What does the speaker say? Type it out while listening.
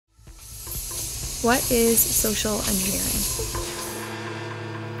What is social engineering?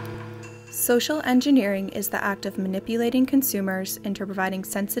 Social engineering is the act of manipulating consumers into providing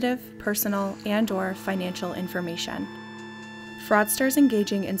sensitive, personal, and/or financial information. Fraudsters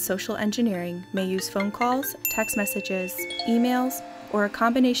engaging in social engineering may use phone calls, text messages, emails, or a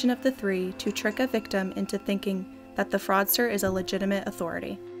combination of the three to trick a victim into thinking that the fraudster is a legitimate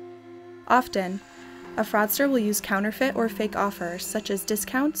authority. Often, a fraudster will use counterfeit or fake offers such as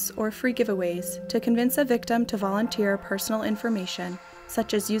discounts or free giveaways to convince a victim to volunteer personal information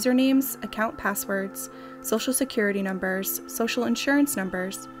such as usernames, account passwords, social security numbers, social insurance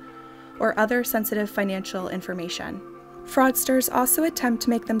numbers, or other sensitive financial information. Fraudsters also attempt to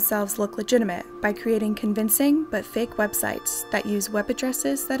make themselves look legitimate by creating convincing but fake websites that use web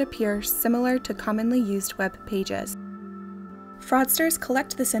addresses that appear similar to commonly used web pages. Fraudsters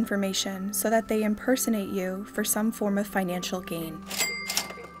collect this information so that they impersonate you for some form of financial gain.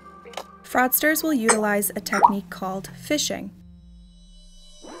 Fraudsters will utilize a technique called phishing.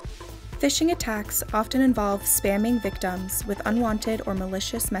 Phishing attacks often involve spamming victims with unwanted or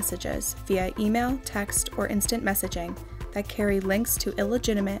malicious messages via email, text, or instant messaging that carry links to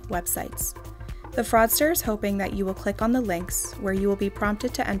illegitimate websites. The fraudster is hoping that you will click on the links where you will be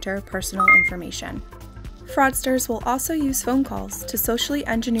prompted to enter personal information. Fraudsters will also use phone calls to socially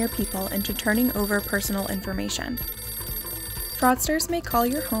engineer people into turning over personal information. Fraudsters may call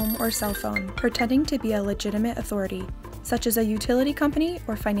your home or cell phone pretending to be a legitimate authority, such as a utility company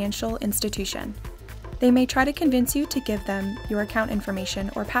or financial institution. They may try to convince you to give them your account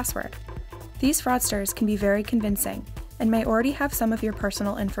information or password. These fraudsters can be very convincing and may already have some of your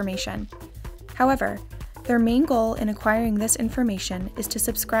personal information. However, their main goal in acquiring this information is to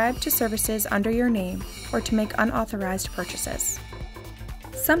subscribe to services under your name or to make unauthorized purchases.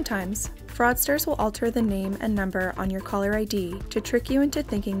 Sometimes, fraudsters will alter the name and number on your caller ID to trick you into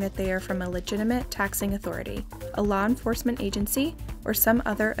thinking that they are from a legitimate taxing authority, a law enforcement agency, or some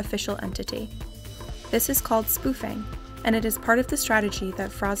other official entity. This is called spoofing, and it is part of the strategy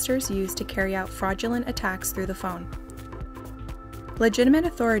that fraudsters use to carry out fraudulent attacks through the phone. Legitimate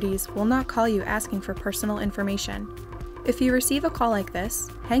authorities will not call you asking for personal information. If you receive a call like this,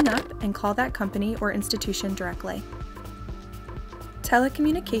 hang up and call that company or institution directly.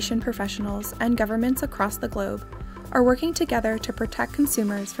 Telecommunication professionals and governments across the globe are working together to protect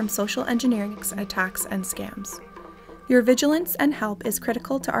consumers from social engineering attacks and scams. Your vigilance and help is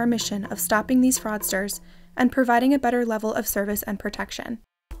critical to our mission of stopping these fraudsters and providing a better level of service and protection.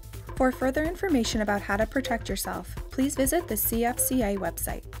 For further information about how to protect yourself, please visit the CFCA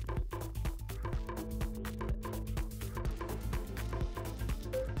website.